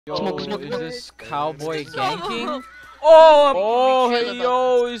Yo, Smoke. is this cowboy Stop. ganking? Oh, Oh, be chill hey, about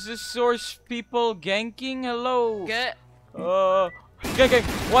yo, is this source people ganking? Hello. Get. Gang,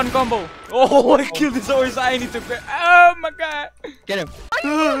 one combo. Oh, I killed this horse. I need to. Oh my god. Get him.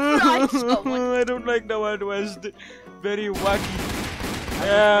 I don't like the Wild West. Very wacky.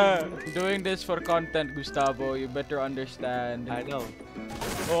 Yeah, doing this for content, Gustavo. You better understand. I know.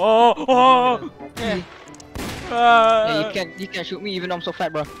 Oh. Yeah. Yeah, you can't shoot me even though I'm so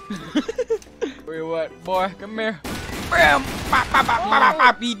fat, bro. Where you at, boy? Come here. Bam!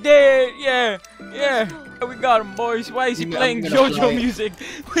 Pop, he dead. Yeah. We got him, boys. Why is he playing JoJo music?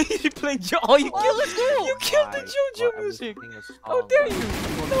 Why is he playing JoJo? Oh, you killed the JoJo music. How dare you?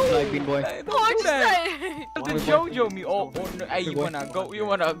 No, Bean boy. don't do that. The JoJo me. Oh, no. Hey, you wanna go? You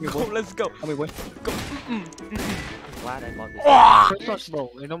wanna go? Let's go. Come here, boy. Go. Glad I bought this. Yours sucks, bro.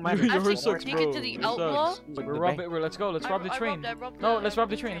 It don't matter. Yours sucks, Take bro. it to the Yours outlaw. sucks. Let's go. Let's rob the train. No, let's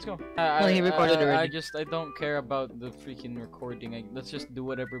rob the train. Let's go. He recorded already. I don't care about the freaking recording. Let's just do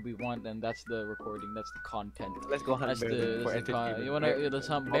whatever we want, and that's the recording. That's the content. Let's go hunt That's bears for the entertainment. you wanna let's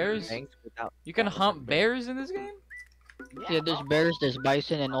hunt bears? Without You can hunt bears in this game? Yeah, there's bears, there's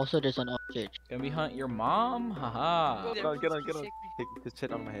bison, and also there's an ostrich. Can we hunt your mom? Haha. Get on. Just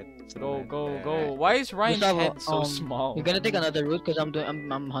sit on my head. Go. Why is Ryan's Gustavo, head so small? You're gonna take another route because I'm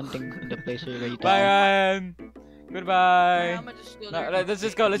hunting in the place where you Bye, Ryan. Goodbye. I'ma just go No, there. let's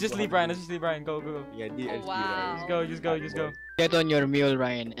just go. Let's just leave Ryan. Go. Yeah, Oh, wow. Just go. Get on your mule,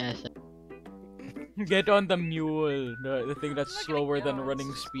 Ryan. Get on the mule. The thing that's I'm not gonna slower get than on,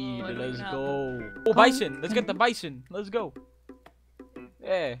 running so speed. I don't Let's even have go. Oh, bison. Let's get the bison. Let's go.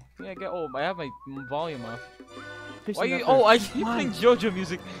 Yeah, get. Oh, I have my volume off. Why you? Oh, I keep playing JoJo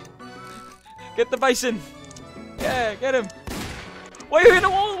music. Get the bison. Yeah, get him. Why are you in the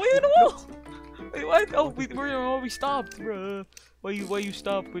wall? Wait, what? Oh, we stopped, bro. Why you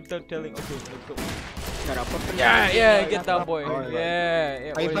stop without telling? Okay, let's go. Yeah, get that boy.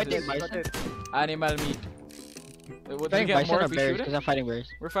 Yeah. Are you What is fighting this? bison? Animal meat. What do we Fighting get bison more or if we bears? shoot Because it? I'm fighting bears.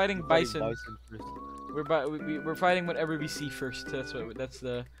 We're fighting bison. first. We're fighting whatever we see first. That's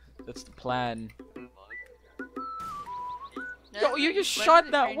the plan. Yo, you just shot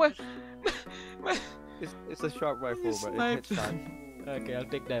that. What? It's a sharp rifle, but Sniped. it's shot. Okay, I'll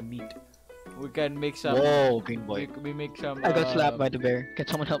take that meat. We can make some. Whoa, green boy. We make some. I got slapped by the bear. Can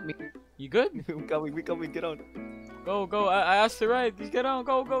someone help me? You good? We coming, get on. Go. I asked to ride. Just get on.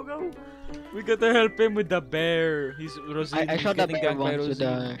 Go. We gotta help him with the bear. He's Rosine. I shot that getting bear down by once with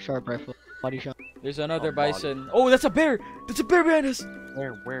Rosine. a sharp rifle. Body shot. There's another Oh, body. bison. Oh, that's a bear. That's a bear behind us.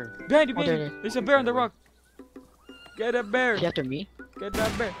 Where? Behind you. Oh, there. There's a bear on the rock. Get that bear. Is he after me? Get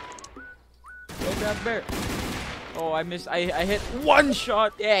that bear. Get that bear. Oh, I missed. I hit one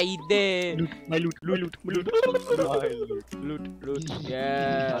shot. Yeah, he did. My loot. Loot.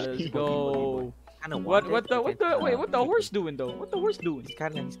 Yeah, let's go. What the horse doing though? What the horse doing?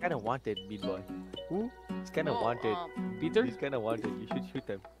 He's kinda wanted, big boy. Who? He's kinda No, wanted. Peter? He's kinda wanted. You should shoot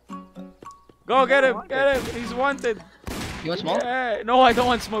him. Go get him. He's wanted. You want smoke? Yeah. No, I don't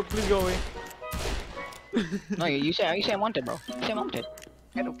want smoke. Please go away. No, you say I wanted, bro. You say I wanted.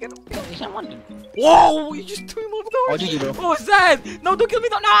 Get him. You say I wanted. Whoa! You just threw him off the Oh, horse. did you, bro? What was that? No, don't kill me.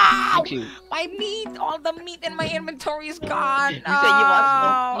 No! Thank you. My meat. All the meat in my inventory is gone. You said you want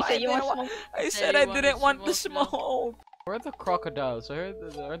smoke. You No, said you want I smoke. I Said said you I wanted didn't want the smoke, smoke. Where are the crocodiles? I heard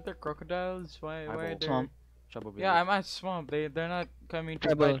aren't there crocodiles? Why are there? Swamp. Yeah, I'm at swamp. They're not coming to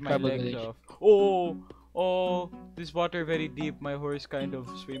Tribal bite my legs village. off. Oh, this water very deep. My horse kind of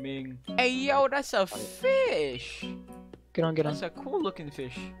swimming. Hey yo, that's a fish. Get on. That's a cool looking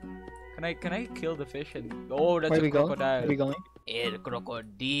fish. Can I kill the fish and that's Where a we go? crocodile. Where we going? El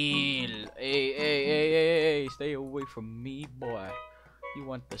crocodile. Hey, stay away from me, boy. You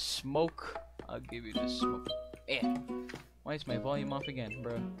want the smoke? I'll give you the smoke. Why is my volume off again,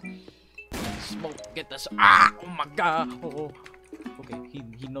 bro? Smoke, get the oh my god. Oh. Okay,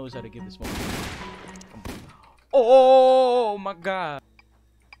 he knows how to get the smoke. Oh my god.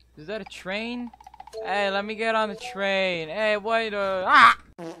 Is that a train? Hey, let me get on the train. Hey, wait.